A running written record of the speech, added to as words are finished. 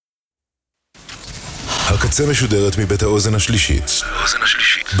הקצה משודרת מבית האוזן השלישית.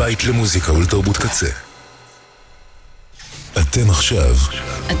 בית למוזיקה ולתרבות קצה. אתם עכשיו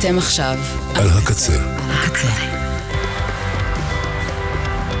על הקצה.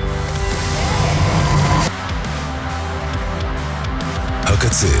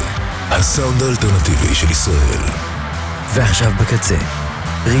 הקצה, הסאונד האלטרנטיבי של ישראל. ועכשיו בקצה,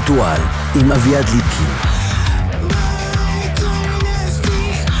 ריטואל עם אביעד ליפקין.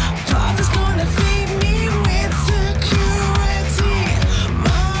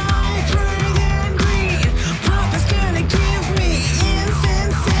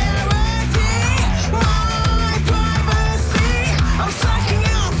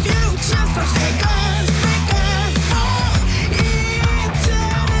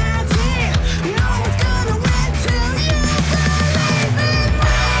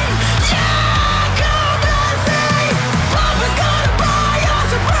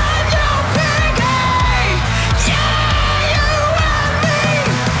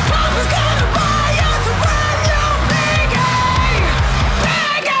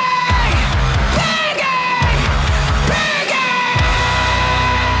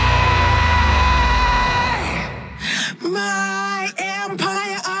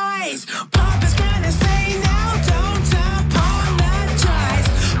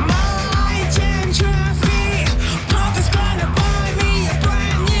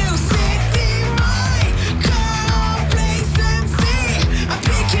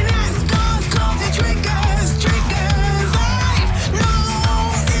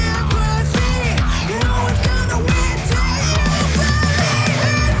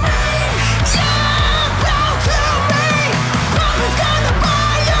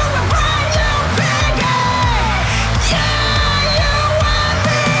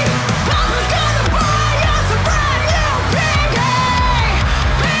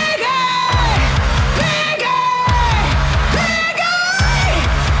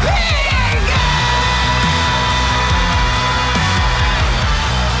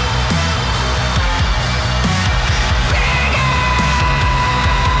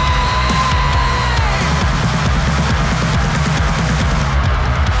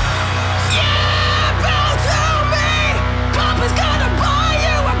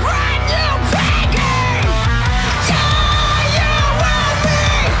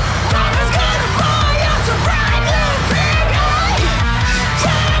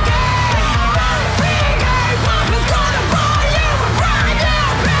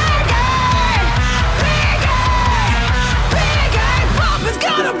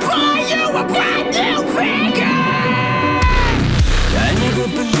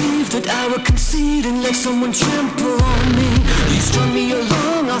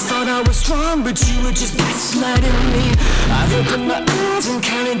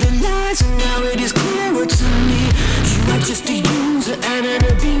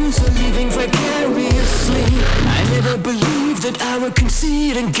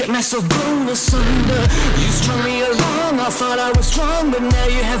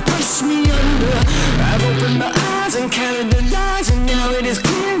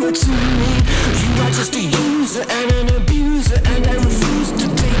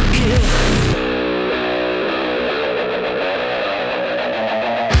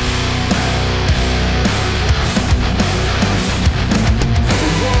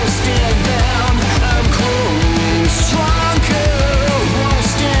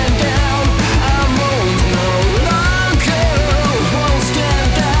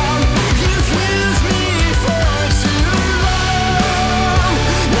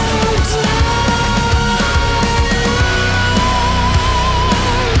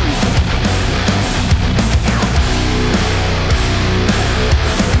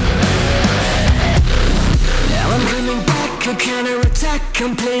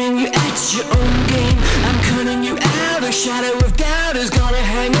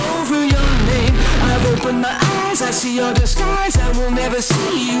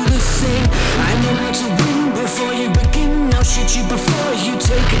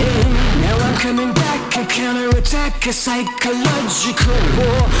 A psychological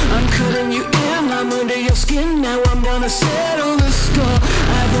war. I'm cutting you in, I'm under your skin. Now I'm gonna settle the score.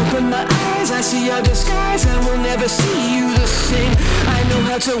 I've opened my eyes, I see your disguise. I will never see you the same. I know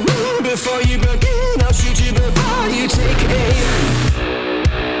how to win before you begin. I'll shoot you before you take aim.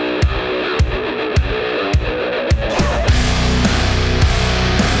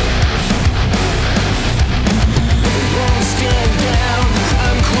 Won't stand down,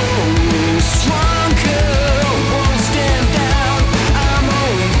 I'm growing stronger. Won't stand down, I'm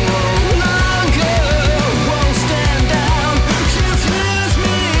old no longer. Won't stand down, you've used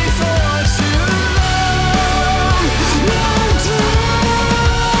me for too long.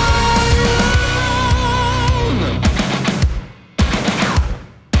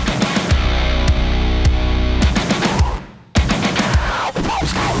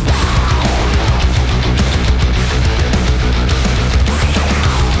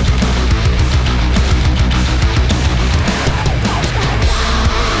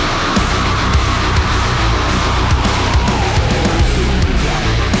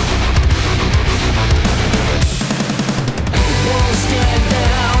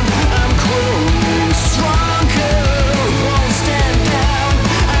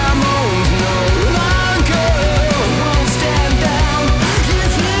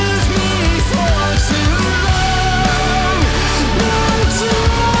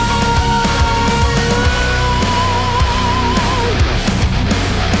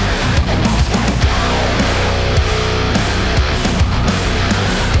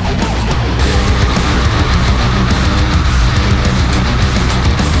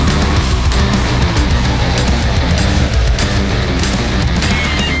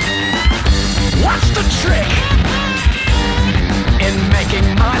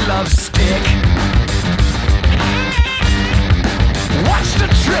 love stick? What's the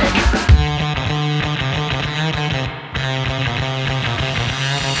trick?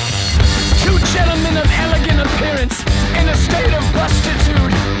 Two gentlemen of elegant appearance in a state of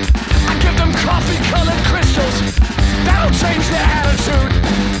bustitude. I give them coffee-colored crystals. That'll change their attitude.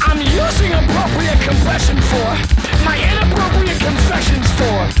 I'm using appropriate compression for my inappropriate confessions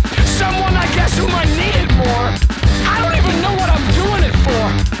for someone I guess whom I needed more. I don't even know what I'm doing it for.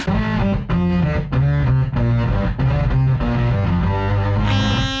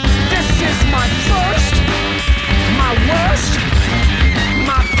 This is my first, my worst,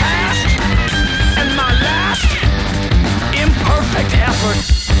 my past, and my last imperfect effort.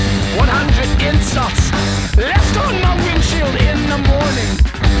 100 insults left on my windshield in the morning.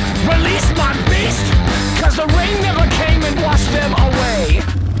 Release my beast, cause the rain never came and washed them away.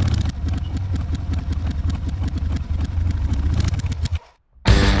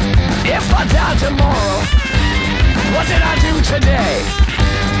 If I die tomorrow, what did I do today?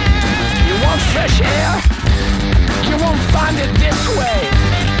 You want fresh air? You won't find it this way.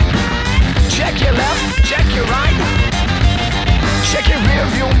 Check your left, check your right. Check your rear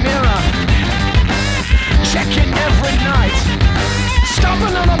view mirror. Check it every night.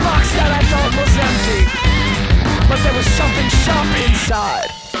 Stomping on a box that I thought was empty, but there was something sharp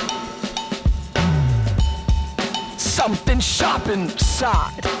inside. Something sharp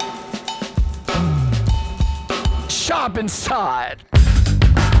inside. Sharp inside.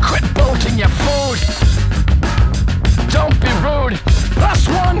 Quit bolting your food. Don't be rude.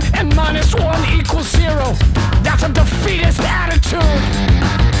 +1 and -1 equals 0. That's a defeatist attitude.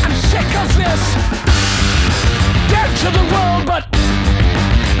 I'm sick of this. Dead to the world, but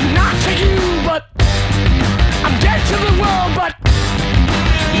not to you. But I'm dead to the world, but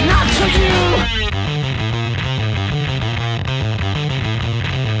not to you.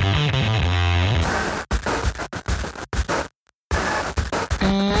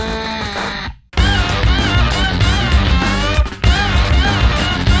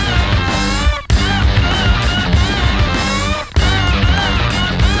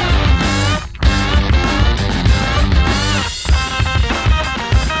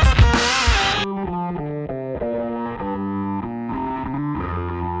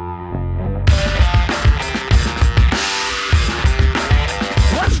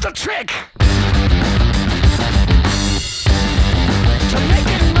 Trick to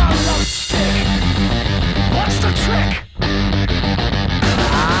making my love stick. What's the trick?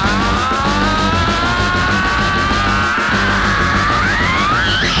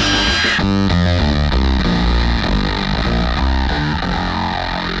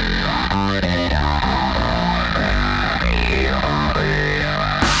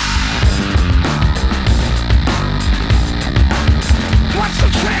 What's the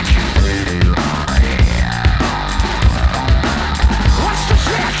trick? What's the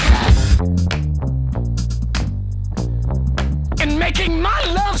trick? In making my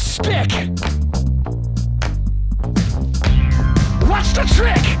love stick. What's the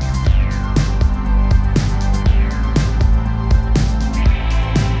trick?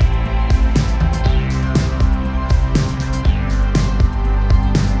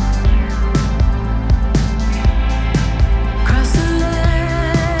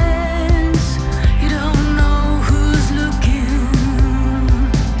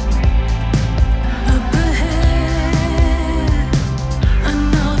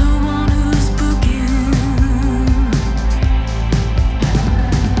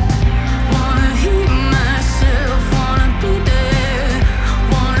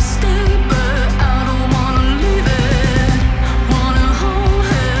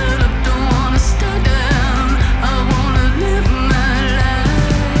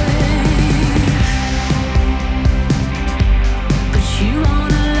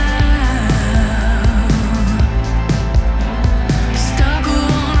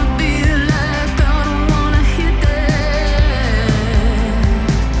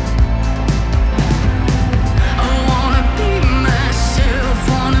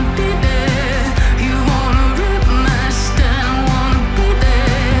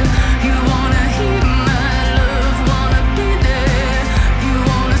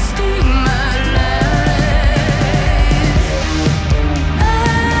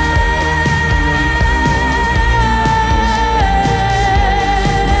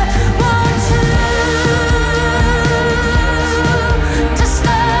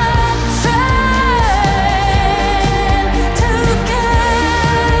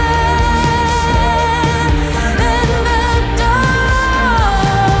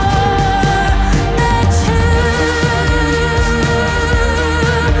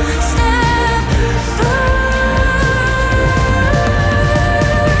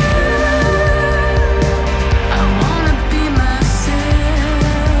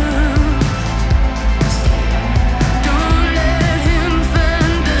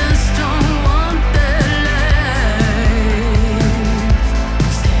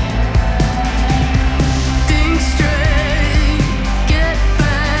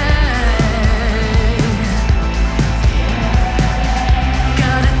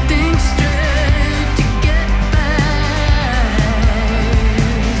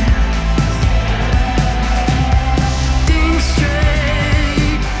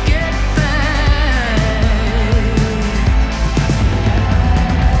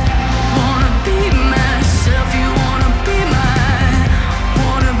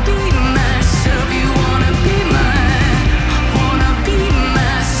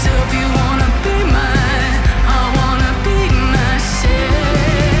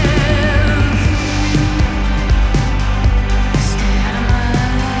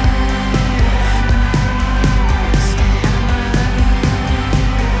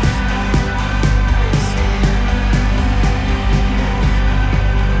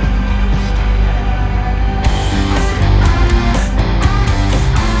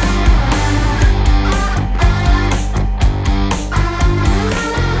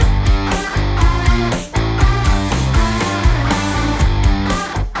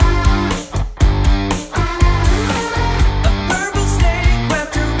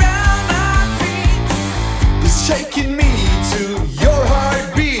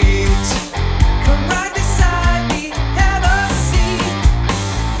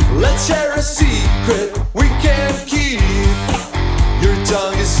 share a secret we can't keep. Your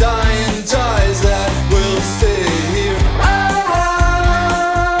tongue is tying ties that will stay here.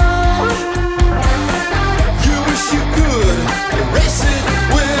 You wish you could erase it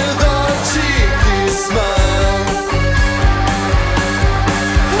with a cheeky smile.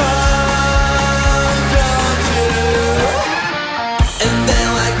 How don't you? And then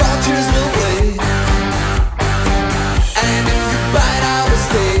like vultures will play, and if you bite I will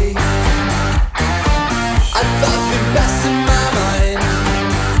stay. A thought's been passing my mind.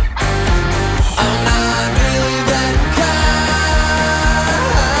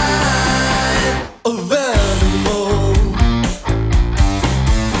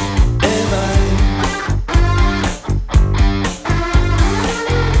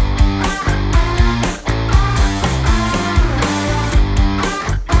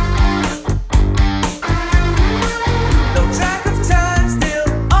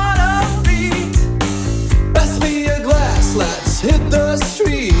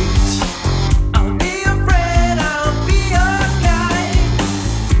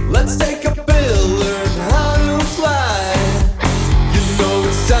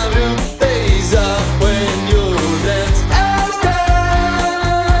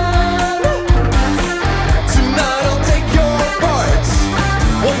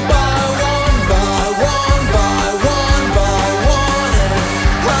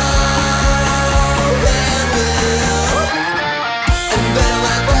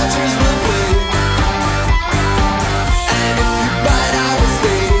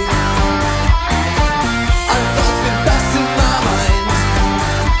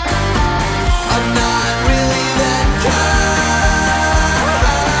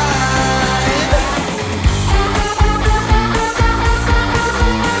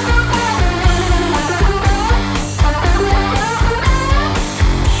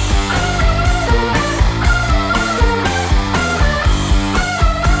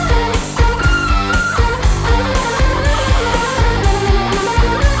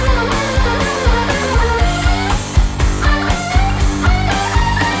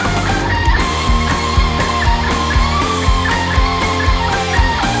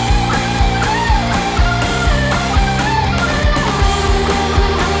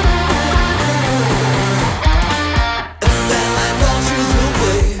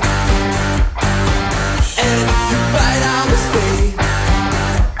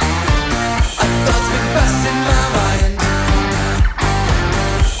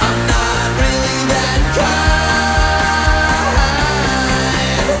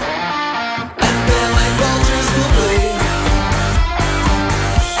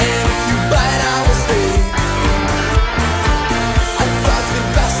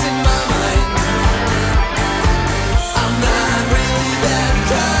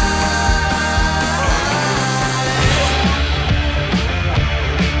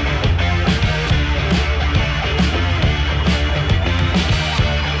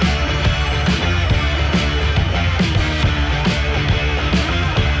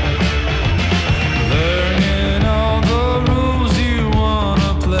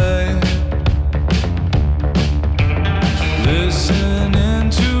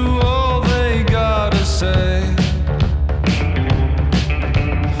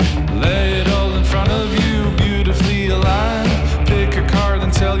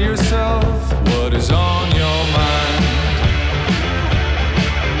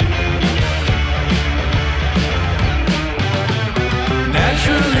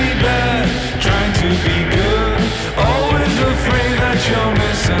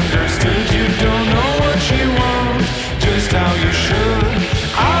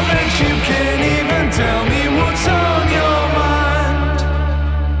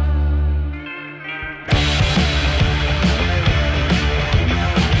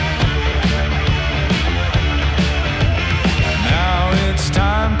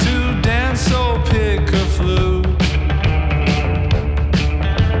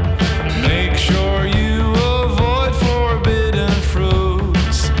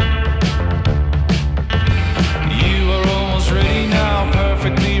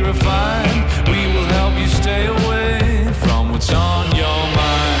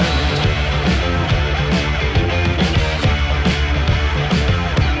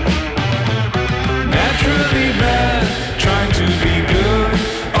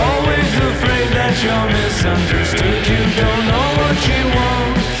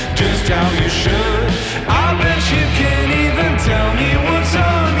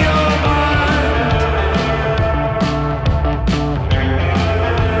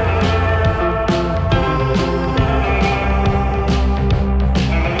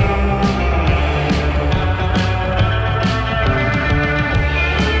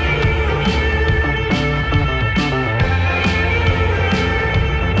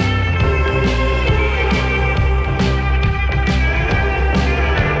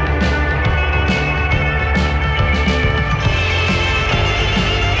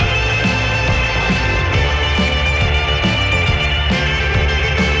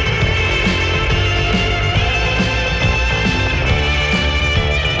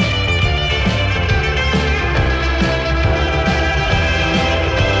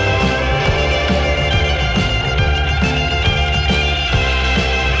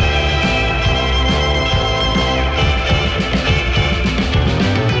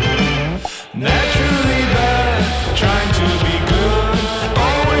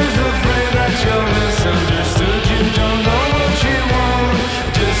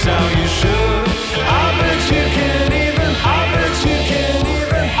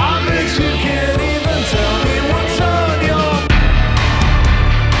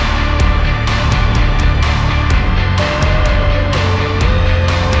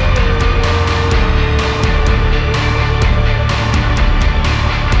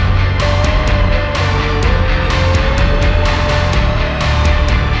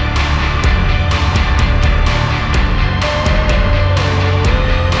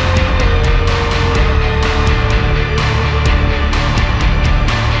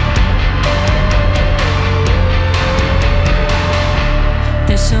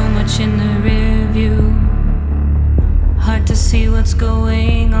 what's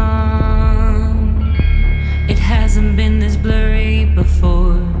going on. It hasn't been this blurry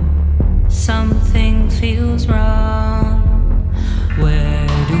before. Something feels wrong. Where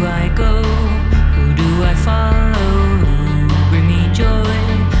do I go? Who do I follow? Who bring me joy?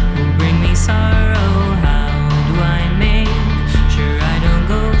 Who bring me sorrow? How do I make sure I don't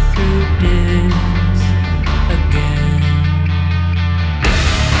go through this again?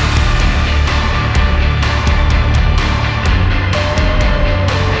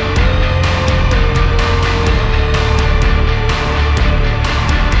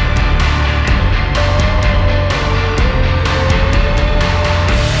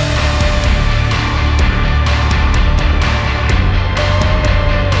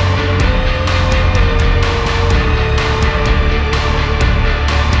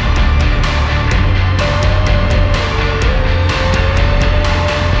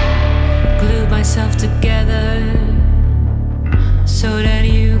 Myself together so that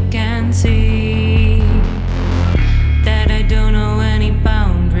you can see that I don't know any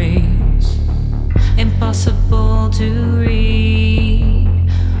boundaries, impossible to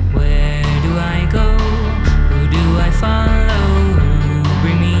read. Where do I go? Who do I follow? Who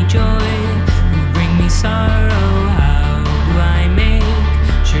bring me joy? Who bring me sorrow? How do I make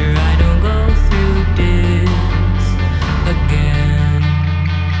sure I don't go through this again?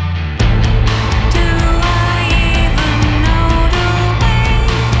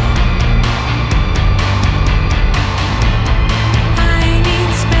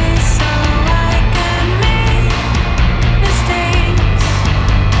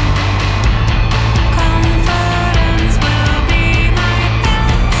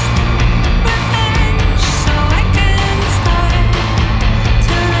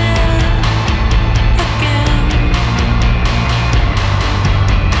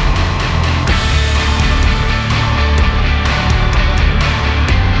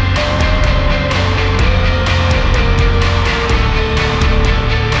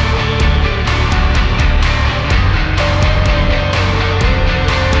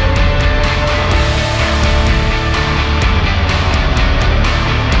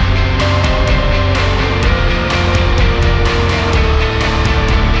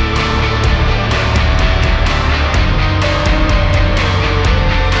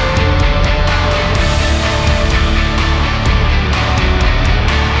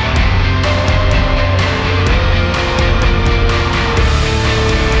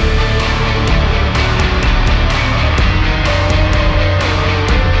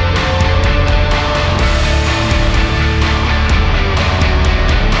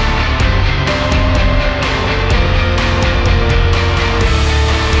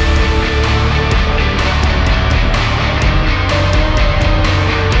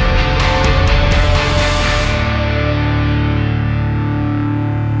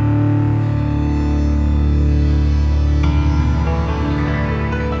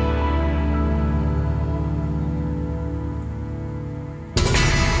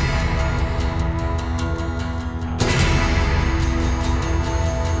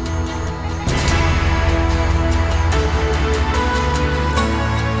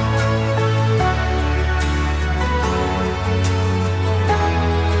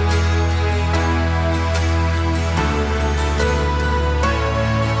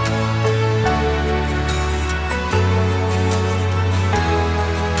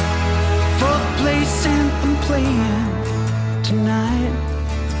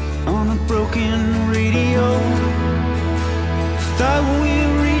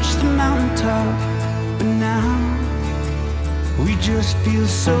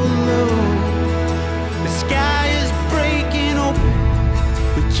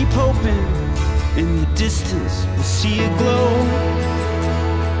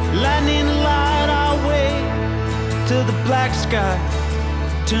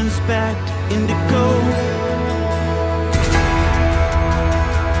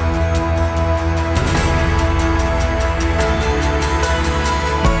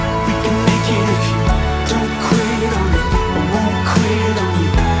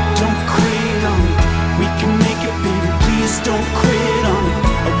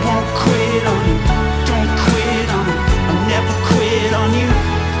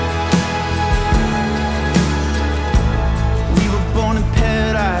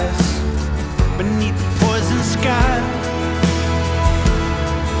 Beneath the poison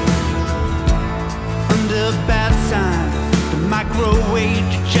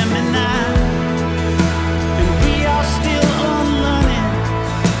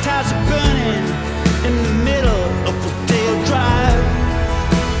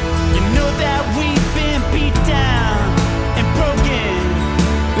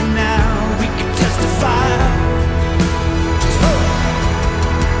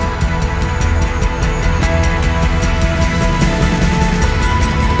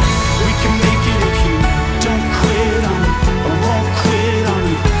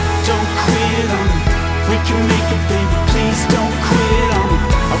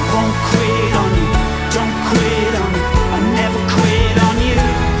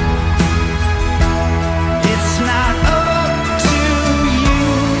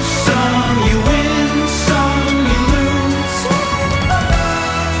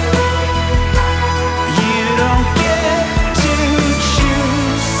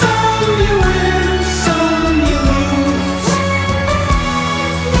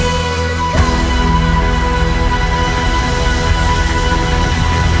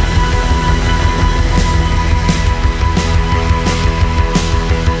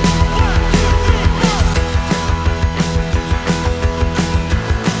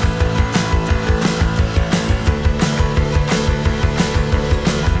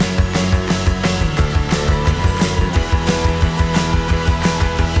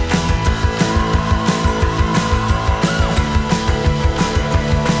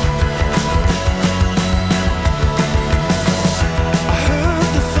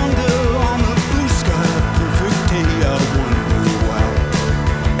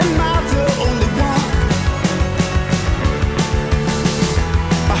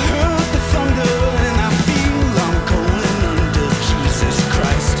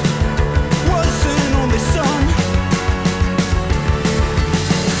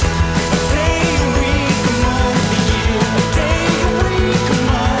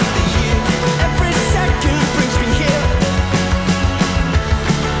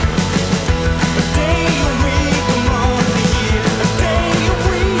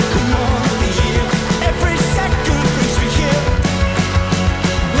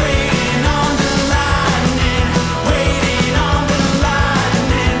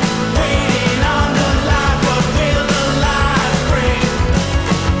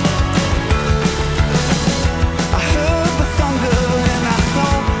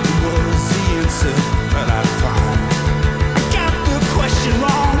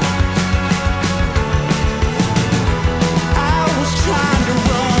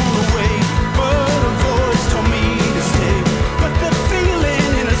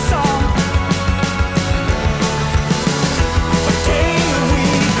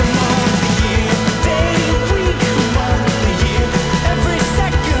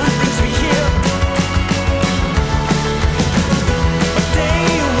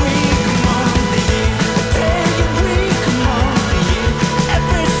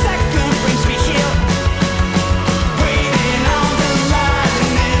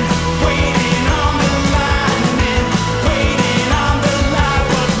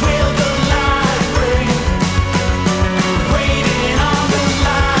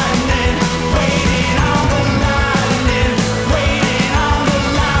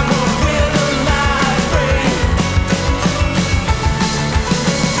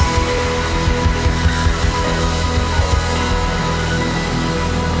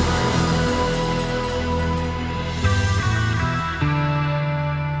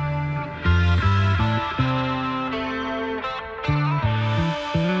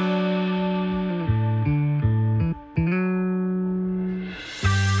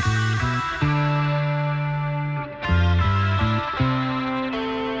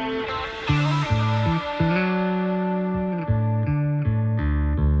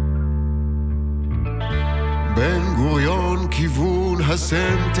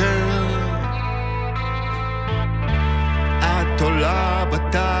בסנטר, את עולה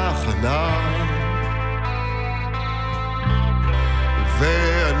בתחנה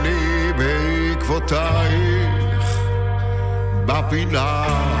ואני בעקבותייך בפינה,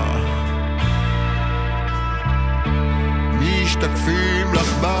 משתקפים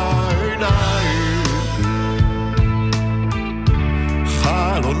לך בעיניים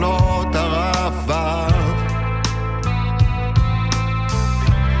חלונות ערבה,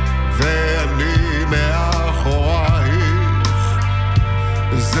 ואני מאחורייך,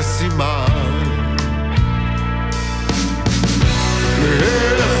 זה סימן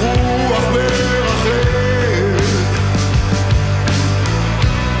להלך רוח מרחק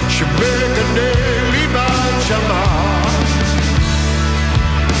שמגנה לי בנשמה.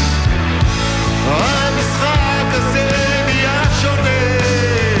 המשחק הזה נהיה שונה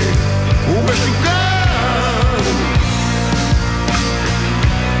ומשוגע,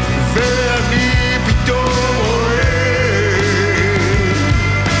 ואני פתאום רואה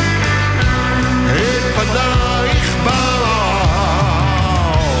את פנייך באור,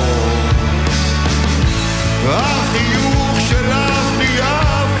 החיוך שלך נהיה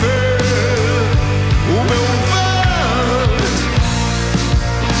אפל ומעוות,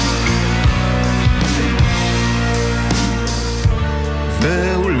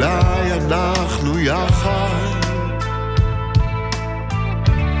 ואולי אנחנו יחד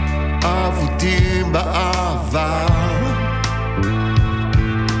אבודים באהבה,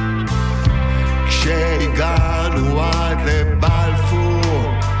 כשהגענו עד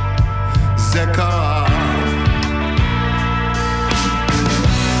לבלפור זה קרה,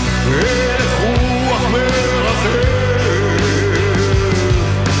 הלך רוח מרחב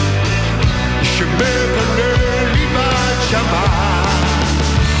שמקנה לי בנשמה.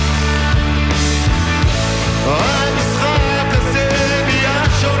 המשחק הזה נהיה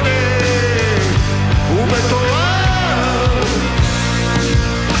שונה ומטורף,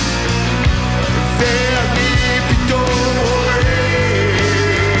 ואני פתאום רואה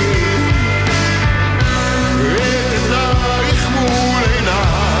את עינייך מול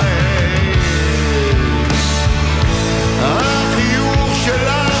עיניי, החיוך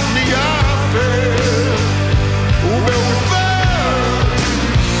שלך נהיה אפל ומעוות,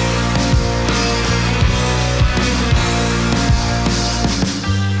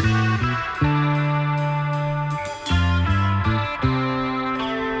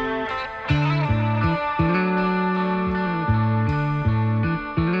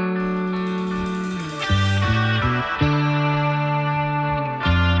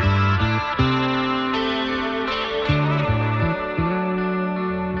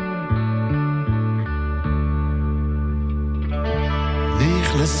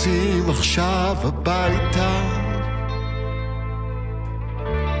 נכנסים עכשיו הביתה,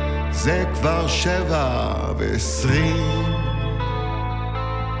 זה כבר 7:20,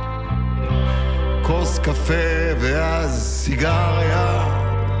 כוס קפה ואז סיגריה,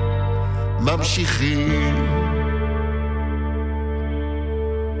 ממשיכים.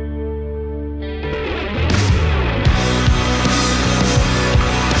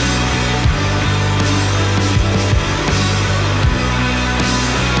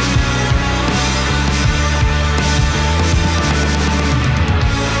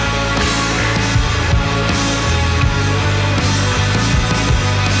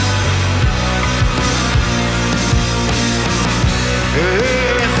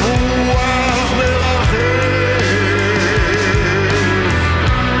 איך רוח מרחב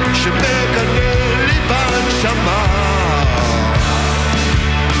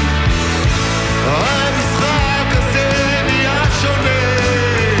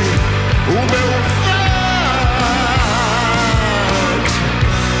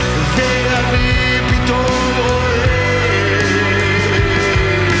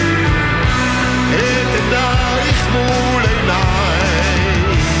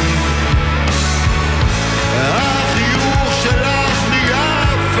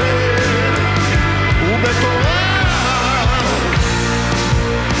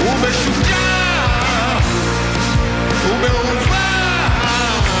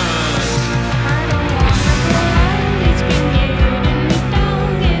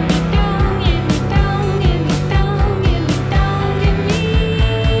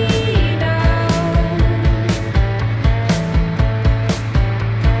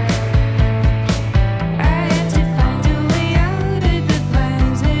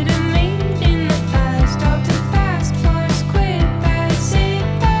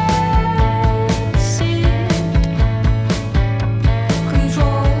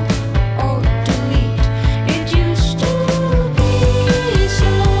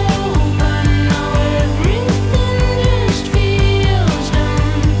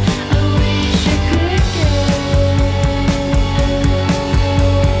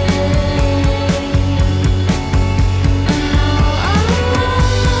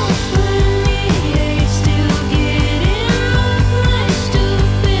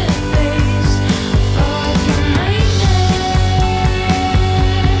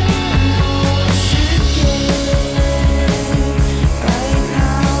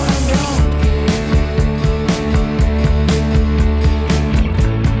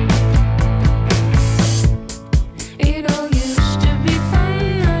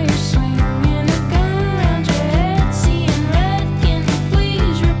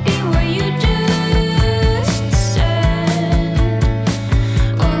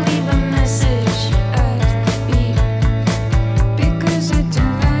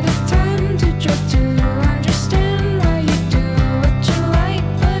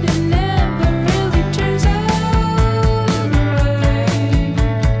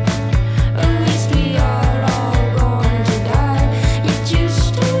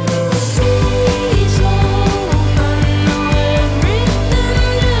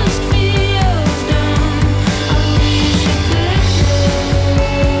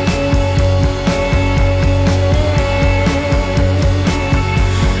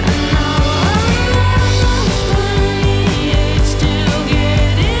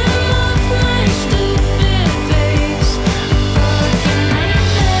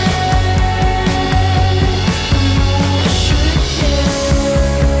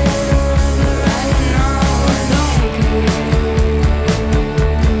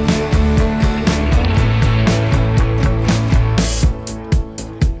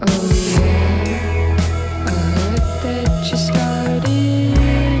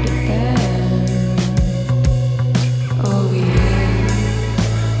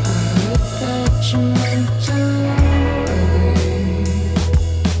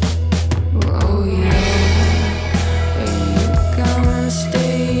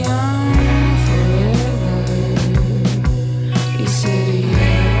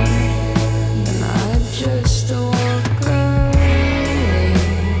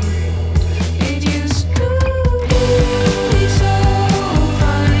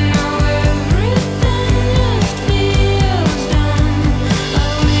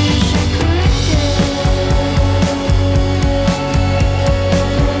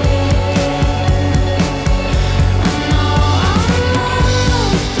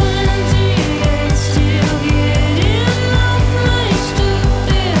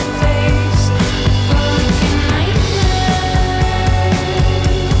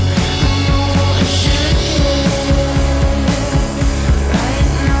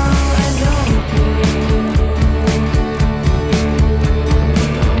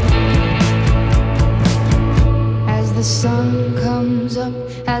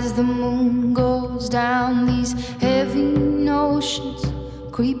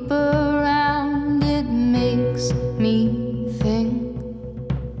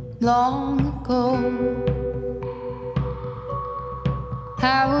long ago.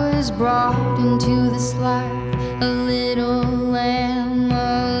 I was brought into this life a little lamb,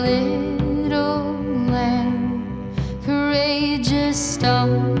 courageous,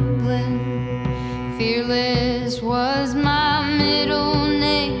 stumbling, fearless was my middle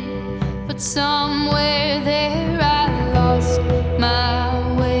name. But somewhere there I lost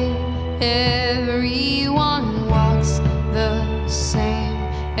my way. Everyone walks the same,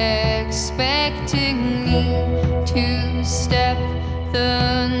 expecting me to step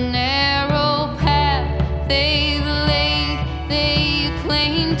the narrow path they've laid. They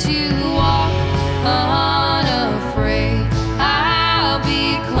claim to walk unafraid. I'll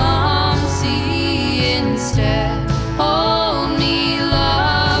be clumsy instead. Hold me,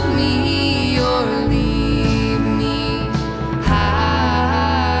 love me, or leave me high.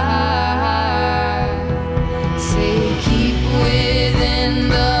 Say keep within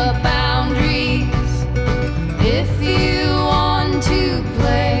the boundaries if you want to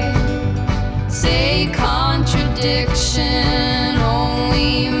play. Say contradiction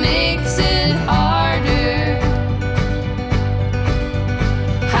only makes it harder.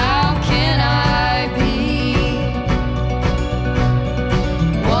 How can I be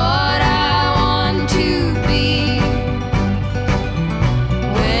what I want to be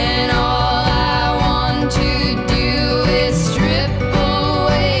when all I want to do is strip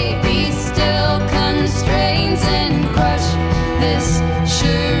away these still constraints and crush this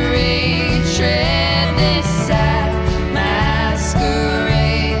charade, shred this sad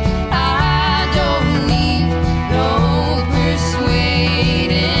masquerade. I don't need no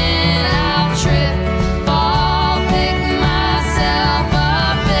persuading. I'll trip, fall, pick myself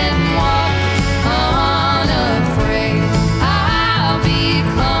up and walk unafraid. I'll be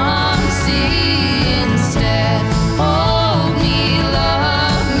clumsy instead. Hold me,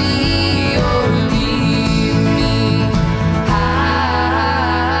 love me, or leave me high.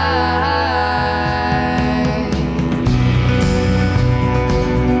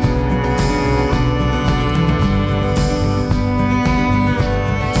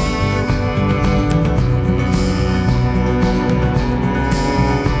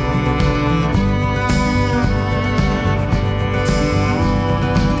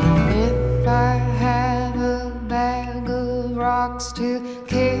 If I have a bag of rocks to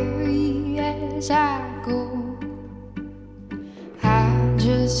carry as I go, I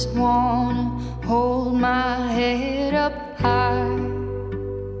just wanna hold my head up high.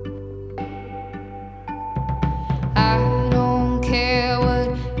 I don't care what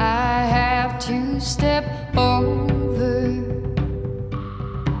I have to step over.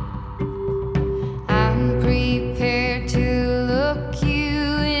 I'm prepared to look you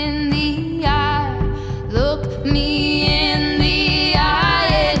in the eye. Look me in the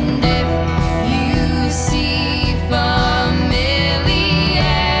eye, and if you see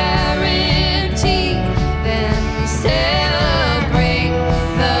familiarity, then celebrate.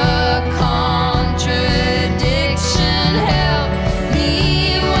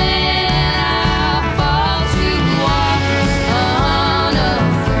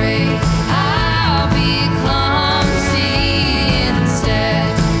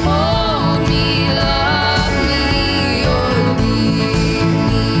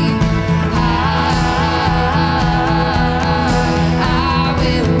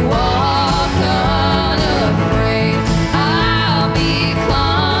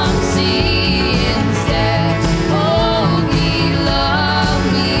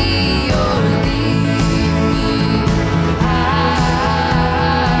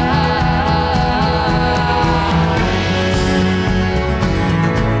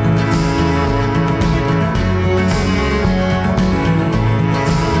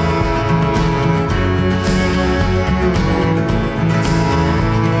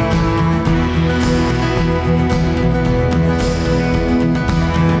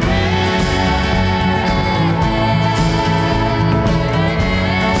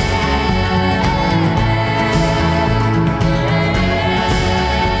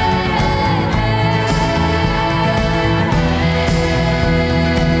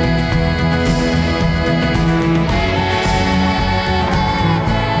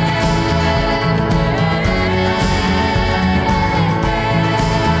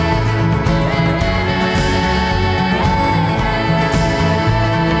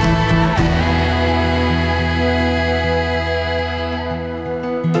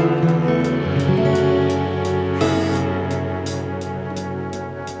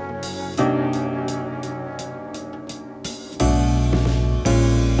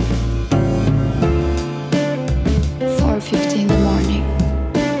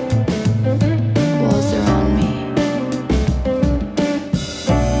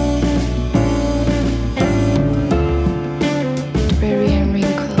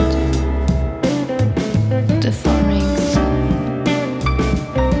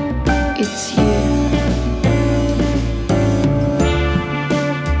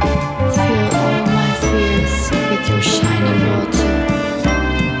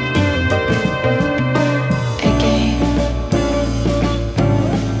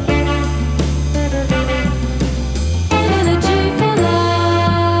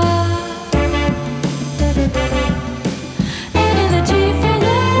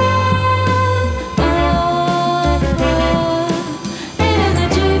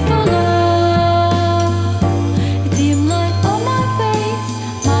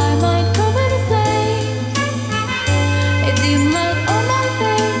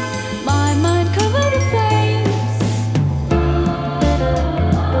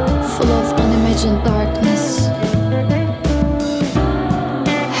 imagined darkness.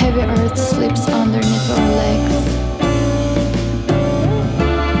 Heavy earth slips underneath our legs.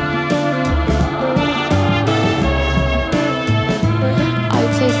 I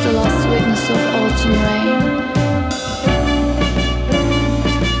taste the last sweetness of autumn rain.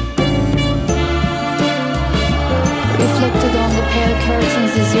 Reflected on the pale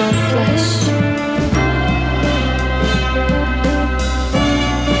curtains is your flesh.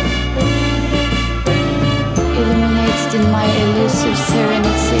 Illuminated in my elusive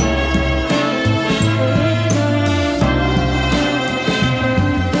serenity.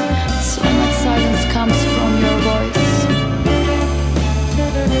 So much silence comes from your voice.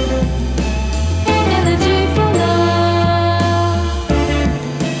 An elegy for love.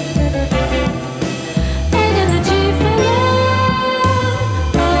 An elegy for love.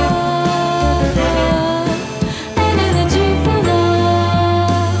 An elegy for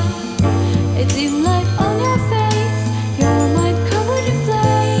love. A dim light on your face, your mind covered in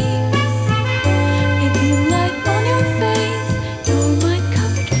flames. A dim light on your face, your mind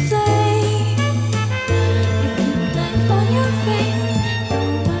covered in flames. A dim light on your face, your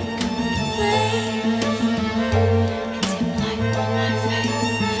mind covered in flames. A dim light on my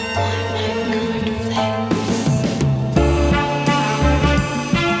face, my mind covered in flames.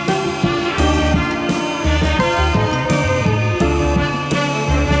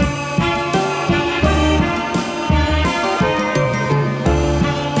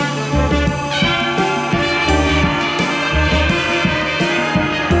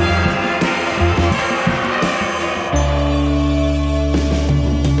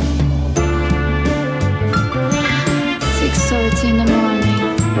 6:30 in the morning.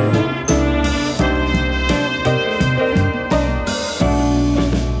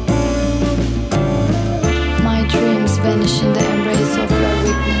 My dreams vanish in the embrace of your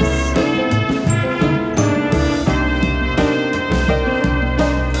weakness.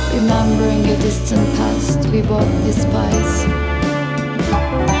 Remembering a distant past we both despise.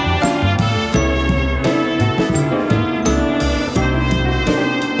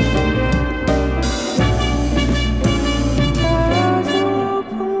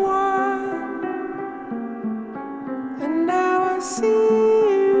 And now I see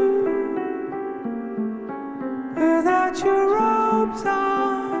you without your robes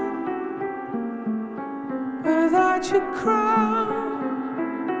on, without your crown.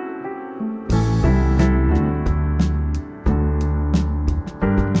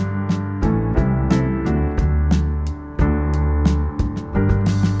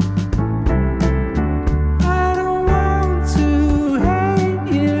 I don't want to hate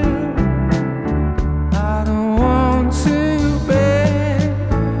you. I don't want to bear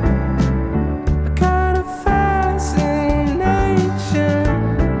a kind of fascination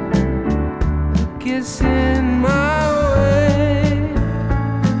that gets in my way.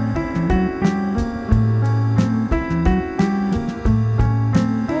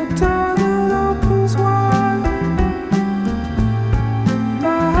 A door that opens wide,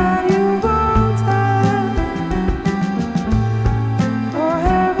 my heart you won't have. Oh,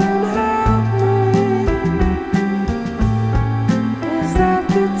 heaven help me. Is that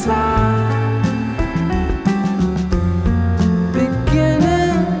the time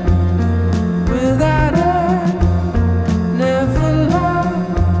beginning without end? Never lost,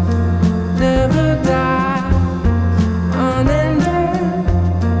 never died, unending.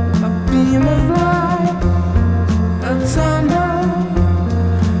 A beam of light, a tunnel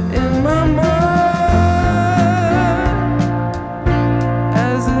in my mind.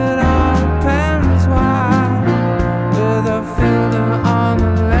 As it all pans wide, with a fielder on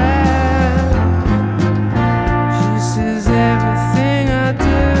the land. She sees everything I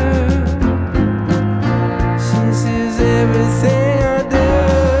do. She sees everything I do.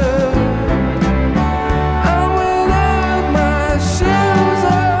 I'm without my shoes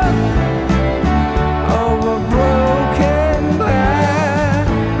on, over broken glass.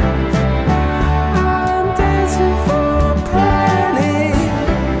 I'm dancing for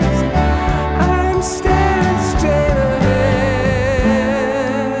pennies. I'm staring straight ahead.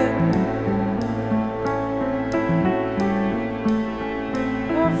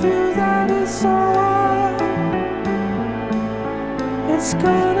 A view that is so wide, it's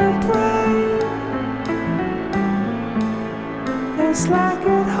gonna break. It's like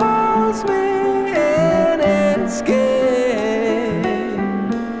it holds me in its game.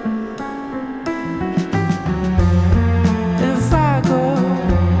 If I go,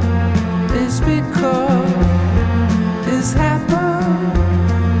 it's because it's happened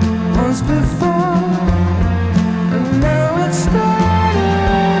once before, and now it's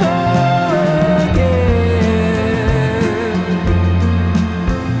started all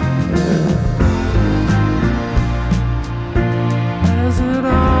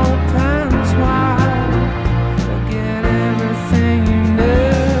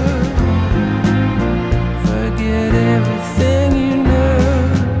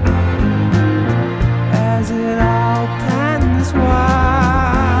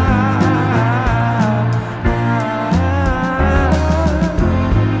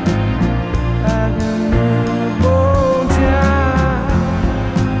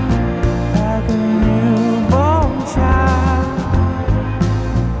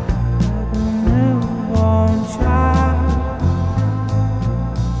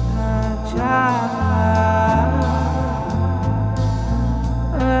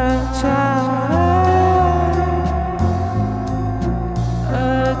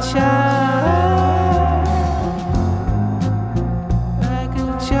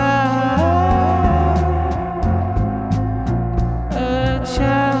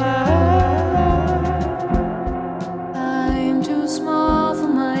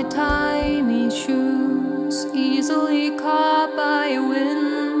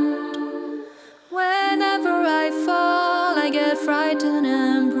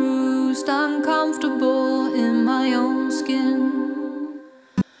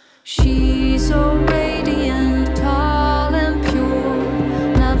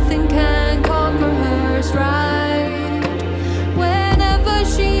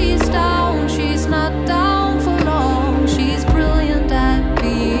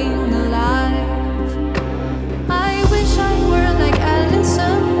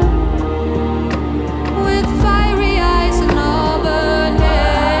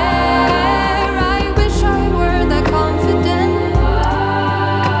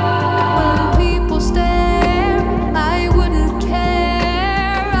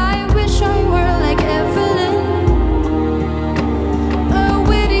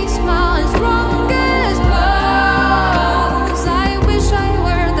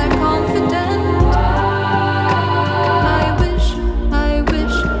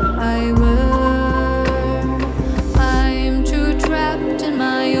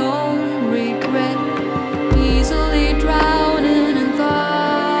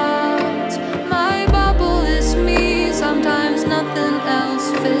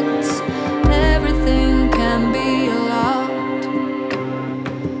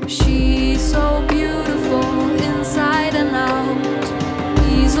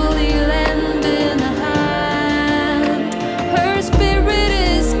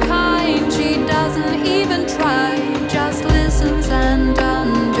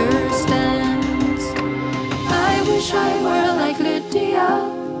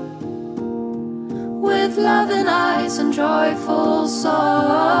golden eyes and joyful soul.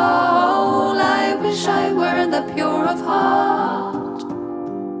 I wish I were the pure of heart.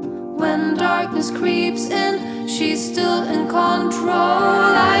 When darkness creeps in, she's still in control.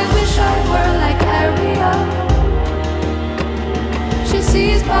 I wish I were like Aviad. She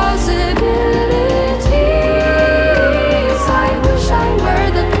sees possibilities. I wish I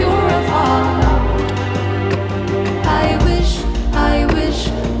were the pure of heart. I wish I were.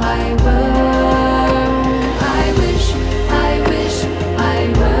 I wish I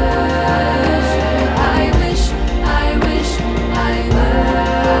were. I wish I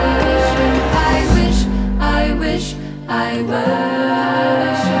were. I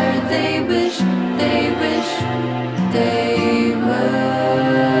were. They wish they were.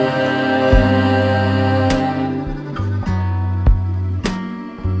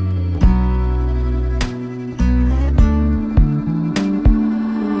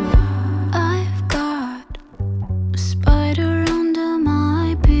 I've got a spider under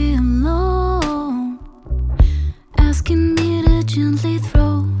my pillow, asking me to gently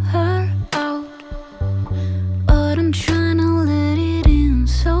throw her out. But I'm trying to let it in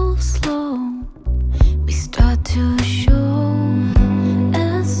so slow. We start to show.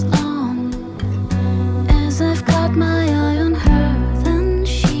 As long as I've got my eye on her, then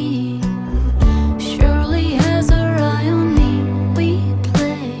she surely has her eye on me. We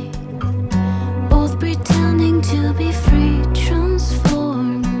play, both pretending to be free,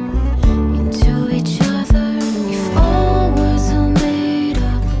 transform into each other. If all words are made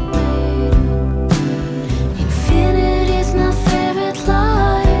up, infinity's my favorite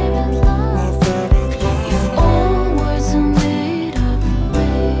line. If all words are made up,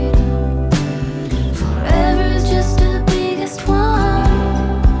 forever's just the biggest one.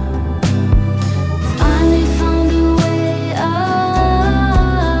 Finally found a way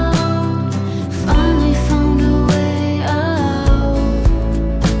out. Finally found a way out.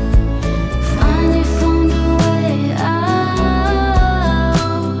 Finally found a way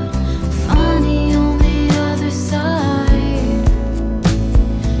out. Funny on the other side.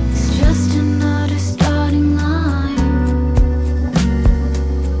 It's just another starting line.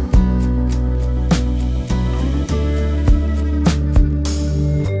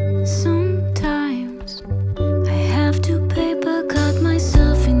 Sometimes I have to paper cut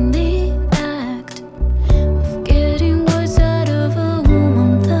myself in the act of getting words out of a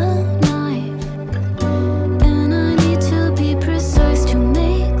woman, the knife. And I need to be precise to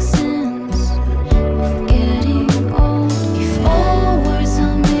make sense of getting old. If all words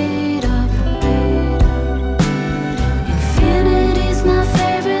are made up, infinity's my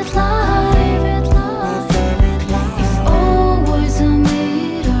favorite line. If all words are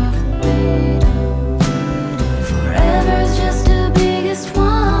made up, forever's just the biggest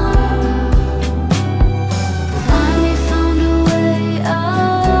one. Finally found a way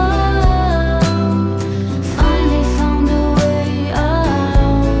out. Finally found a way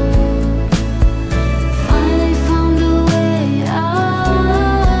out. Finally found a way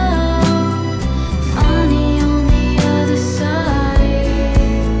out. Funny on the other side.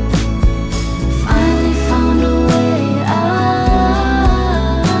 Finally found a way out.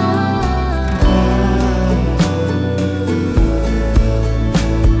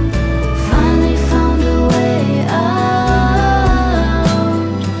 Finally found a way out.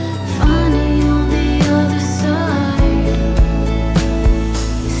 Funny on the other side.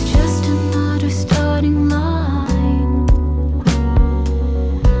 It's just another starting line.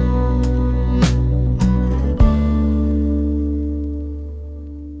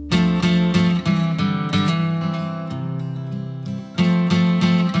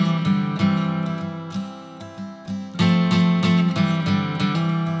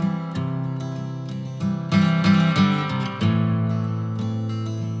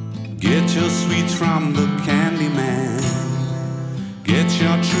 Get your sweets from the candy man. Get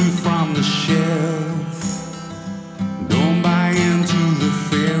your truth from the shelf. Don't buy into the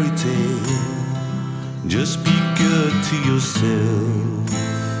fairy tale. Just be good to yourself.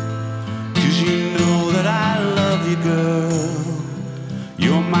 'Cause you know that I love you, girl.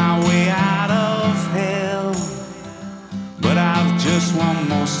 You're my way out of hell. But I've just one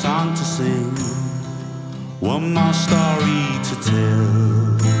more song to sing, one more story to tell.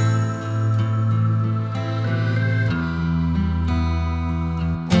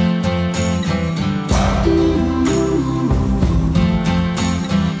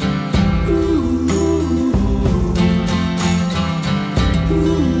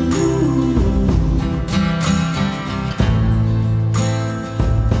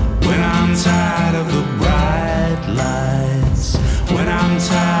 When I'm tired of the bright lights, when I'm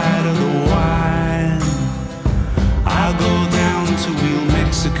tired of the wine,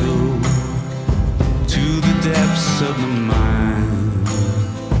 Mexico to the depths of the mind.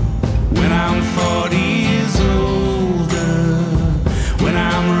 When I'm 40 years older, when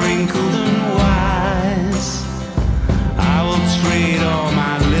I'm wrinkled and wise, I will trade all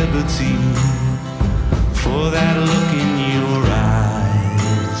my liberty for that look in your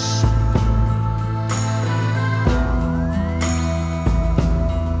eyes.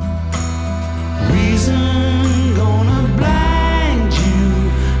 Reason gonna blind you,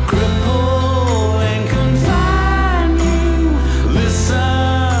 cripple and confine you.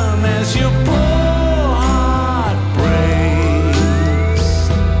 Listen as your poor heart breaks.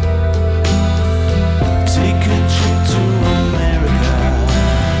 Take a trip to America.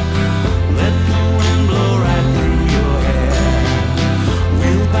 Let the wind blow right through your hair.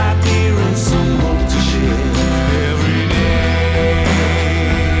 We'll buy beer and some hope to share every day.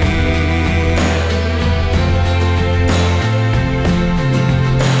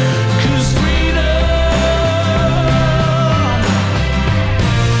 'Cause freedom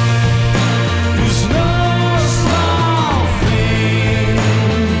is no small thing.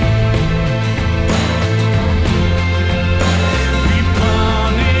 We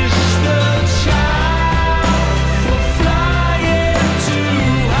punish the child for flying too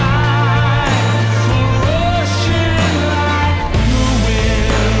high, for rushing like the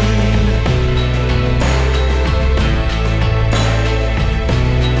wind.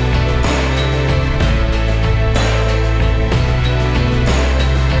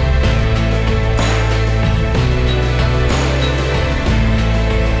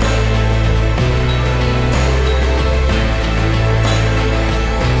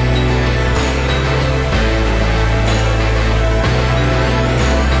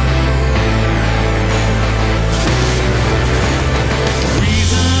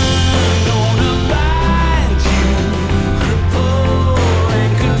 Reason gonna bind you, cripple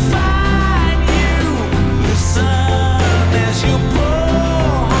and confine you. Listen as your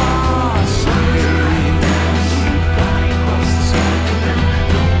poor heart screams. Body busts open,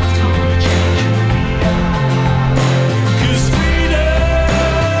 no one's gonna change you. 'Cause freedom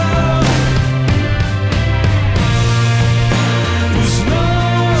is no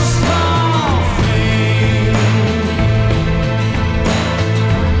small thing.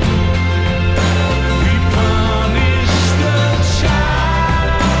 We punish the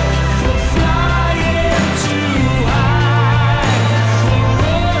child for flying too high, for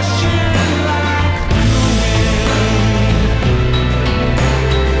rushing like the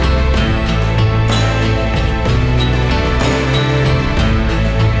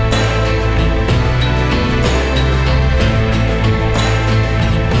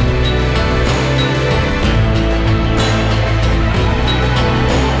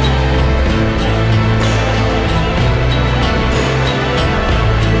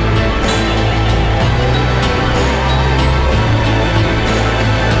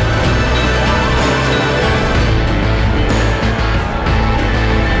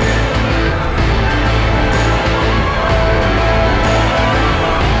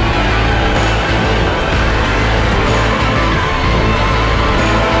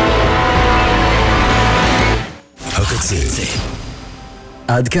הקצה.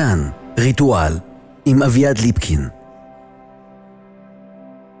 עד כאן ריטואל עם אביעד ליפקין.